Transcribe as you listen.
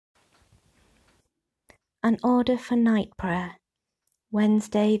An order for night prayer,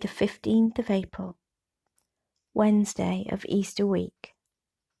 Wednesday the 15th of April, Wednesday of Easter week.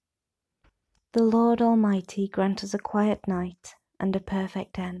 The Lord Almighty grant us a quiet night and a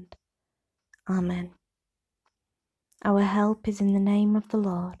perfect end. Amen. Our help is in the name of the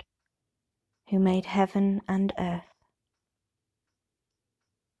Lord, who made heaven and earth.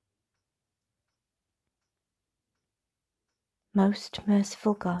 Most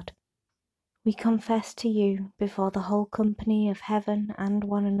merciful God, we confess to you before the whole company of heaven and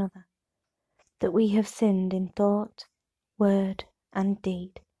one another that we have sinned in thought, word, and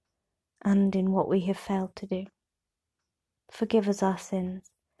deed, and in what we have failed to do. Forgive us our sins,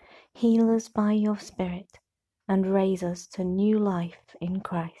 heal us by your Spirit, and raise us to new life in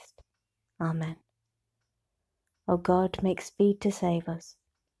Christ. Amen. O God, make speed to save us.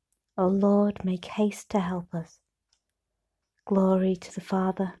 O Lord, make haste to help us. Glory to the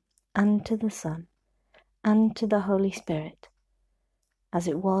Father, and to the Son, and to the Holy Spirit, as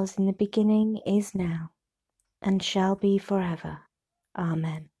it was in the beginning, is now, and shall be forever.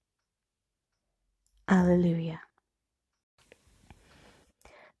 Amen. Alleluia.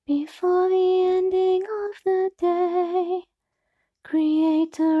 Before the ending of the day,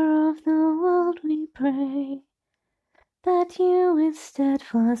 Creator of the world, we pray, that you with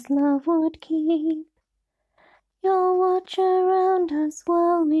steadfast love would keep your watch around us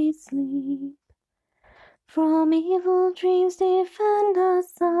while we sleep. From evil dreams defend our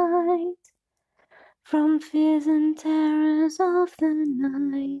sight, from fears and terrors of the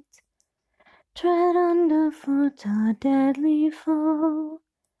night. Tread underfoot our deadly foe,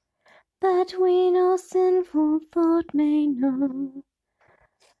 that we no sinful thought may know.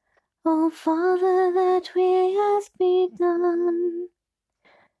 O Father, that we ask be done,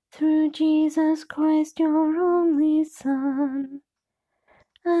 through Jesus Christ, your only Son,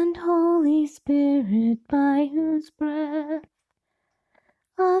 and Holy Spirit, by whose breath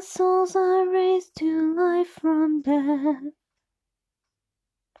our souls are raised to life from death.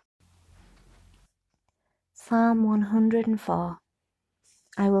 Psalm 104.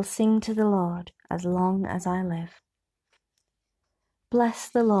 I will sing to the Lord as long as I live. Bless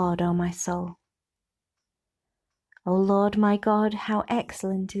the Lord, O my soul. O Lord my God, how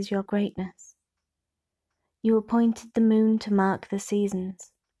excellent is your greatness! You appointed the moon to mark the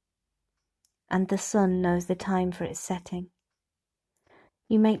seasons, and the sun knows the time for its setting.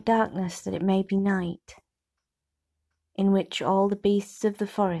 You make darkness that it may be night, in which all the beasts of the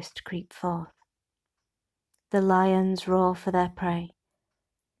forest creep forth. The lions roar for their prey,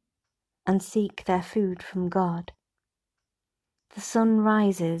 and seek their food from God. The sun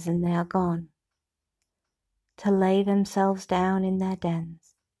rises and they are gone, to lay themselves down in their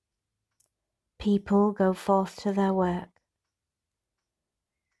dens. People go forth to their work,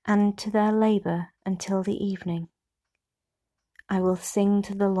 and to their labour until the evening. I will sing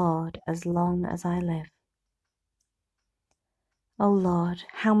to the Lord as long as I live. O Lord,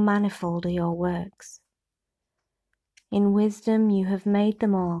 how manifold are your works! In wisdom you have made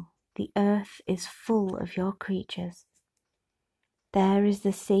them all. The earth is full of your creatures. There is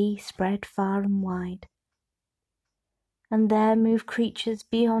the sea spread far and wide, and there move creatures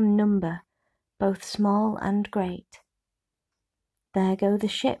beyond number, both small and great. There go the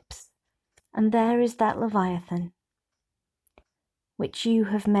ships, and there is that Leviathan, which you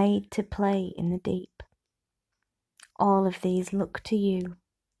have made to play in the deep. All of these look to you,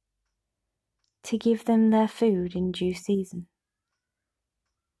 to give them their food in due season.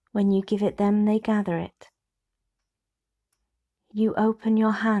 When you give it them, they gather it. You open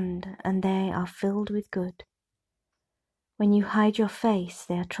your hand, and they are filled with good. When you hide your face,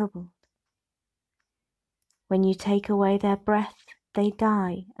 they are troubled. When you take away their breath, they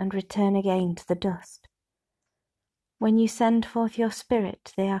die and return again to the dust. When you send forth your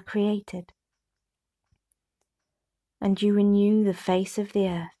Spirit, they are created, and you renew the face of the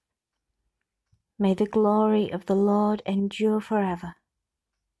earth. May the glory of the Lord endure forever.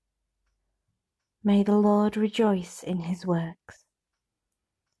 May the Lord rejoice in his works.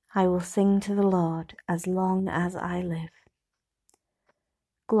 I will sing to the Lord as long as I live.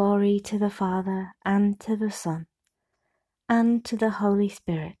 Glory to the Father, and to the Son, and to the Holy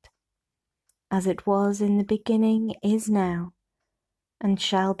Spirit, as it was in the beginning, is now, and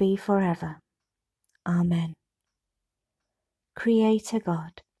shall be forever. Amen. Creator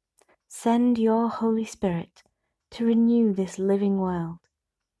God, send your Holy Spirit to renew this living world,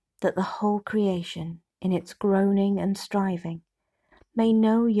 that the whole creation, in its groaning and striving, may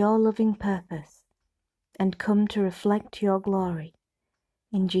know your loving purpose, and come to reflect your glory,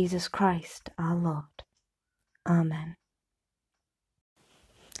 in Jesus Christ our Lord. Amen.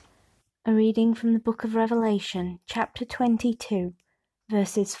 A A reading from the book of Revelation, chapter 22,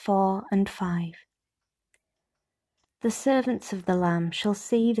 verses 4 and 5. The servants of the Lamb shall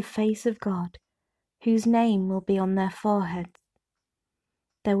see the face of God, whose name will be on their foreheads.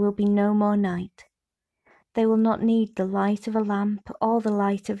 There will be no more night. They will not need the light of a lamp or the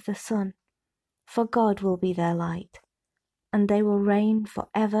light of the sun, for God will be their light, and they will reign for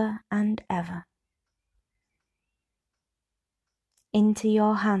ever and ever. Into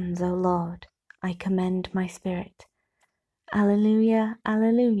your hands, O Lord, I commend my spirit. Alleluia,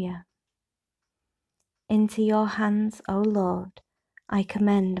 alleluia. Into your hands, O Lord, I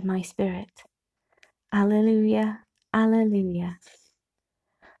commend my spirit. Alleluia, alleluia.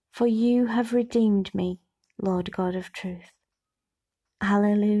 For you have redeemed me, Lord God of truth.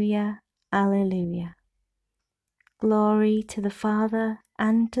 Alleluia, alleluia. Glory to the Father,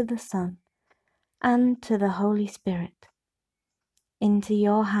 and to the Son, and to the Holy Spirit. Into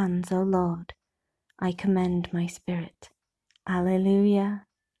your hands, O Lord, I commend my spirit. Alleluia,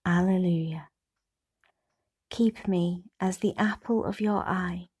 alleluia. Keep me as the apple of your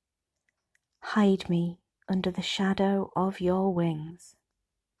eye. Hide me under the shadow of your wings.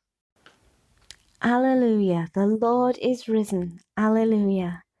 Alleluia, the Lord is risen.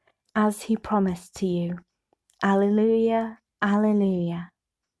 Alleluia, as he promised to you. Alleluia, alleluia.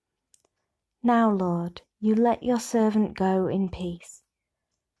 Now, Lord, you let your servant go in peace.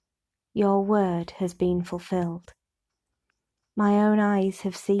 Your word has been fulfilled. My own eyes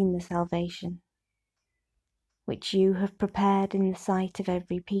have seen the salvation, which you have prepared in the sight of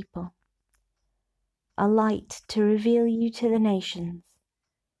every people, a light to reveal you to the nations,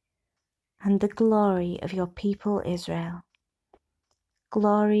 and the glory of your people Israel.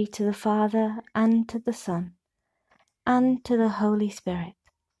 Glory to the Father, and to the Son, and to the Holy Spirit,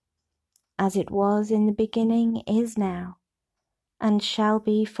 as it was in the beginning, is now, and shall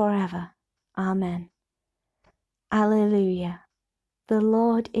be forever. Amen. Alleluia. The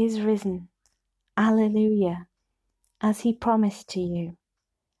Lord is risen. Alleluia, as he promised to you.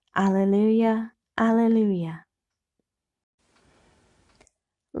 Alleluia, alleluia.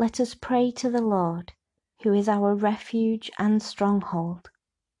 Let us pray to the Lord, who is our refuge and stronghold.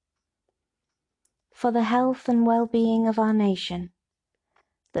 For the health and well-being of our nation,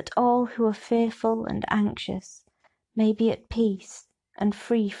 that all who are fearful and anxious may be at peace and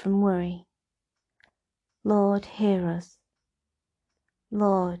free from worry. Lord, hear us.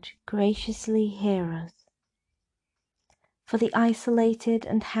 Lord, graciously hear us. For the isolated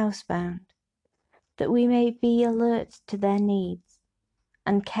and housebound, that we may be alert to their needs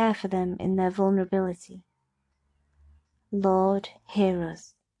and care for them in their vulnerability. Lord, hear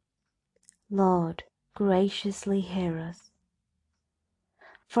us. Lord, graciously hear us.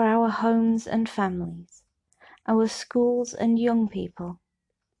 For our homes and families, our schools and young people,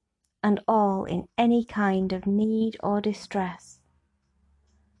 and all in any kind of need or distress.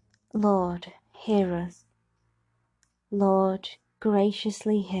 Lord, hear us. Lord,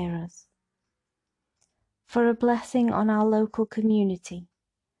 graciously hear us. For a blessing on our local community,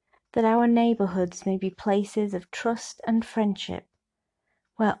 that our neighbourhoods may be places of trust and friendship,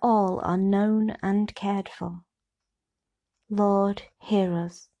 where all are known and cared for. Lord, hear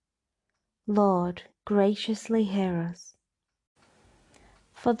us. Lord, graciously hear us.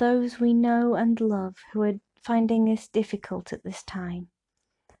 For those we know and love who are finding this difficult at this time,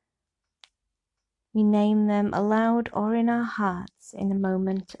 we name them aloud or in our hearts in a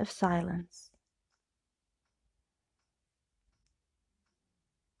moment of silence.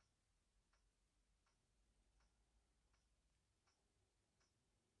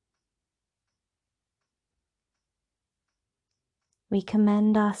 We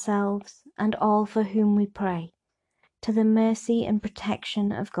commend ourselves and all for whom we pray to the mercy and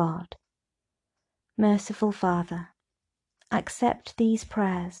protection of God. Merciful Father, accept these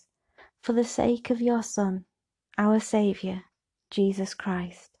prayers for the sake of your Son, our Saviour, Jesus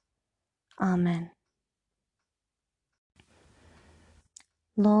Christ. Amen.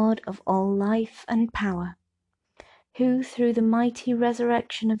 Lord of all life and power, who through the mighty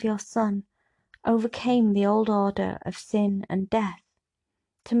resurrection of your Son overcame the old order of sin and death,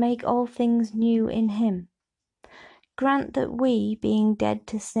 to make all things new in him, grant that we, being dead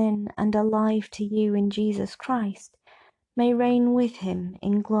to sin and alive to you in Jesus Christ, may reign with him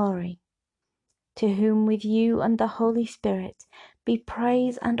in glory. To whom with you and the Holy Spirit be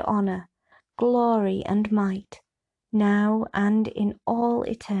praise and honour, glory and might, now and in all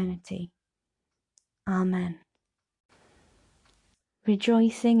eternity. Amen.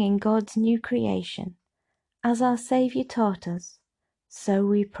 Rejoicing in God's new creation, as our Saviour taught us, so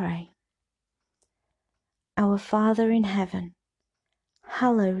we pray. Our Father in heaven,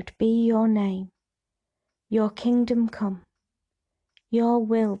 hallowed be your name. Your kingdom come, your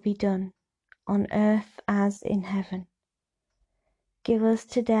will be done, on earth as in heaven. Give us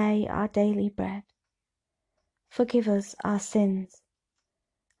today our daily bread. Forgive us our sins,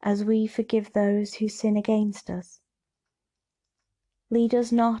 as we forgive those who sin against us. Lead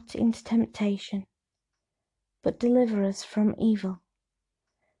us not into temptation, but deliver us from evil.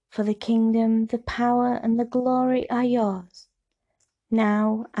 For the kingdom, the power, and the glory are yours,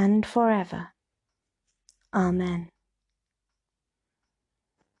 now and forever. Amen.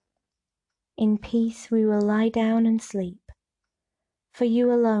 In peace we will lie down and sleep, for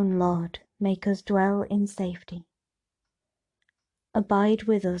you alone, Lord, make us dwell in safety. Abide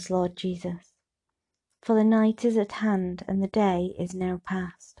with us, Lord Jesus, for the night is at hand and the day is now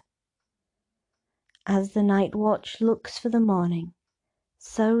past. As the night watch looks for the morning,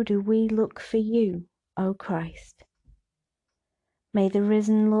 so do we look for you, O Christ. May the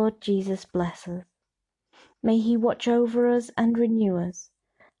risen Lord Jesus bless us. May he watch over us and renew us,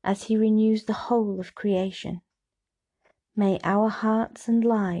 as he renews the whole of creation. May our hearts and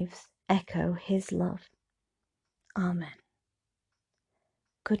lives echo his love. Amen.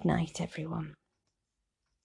 Good night, everyone.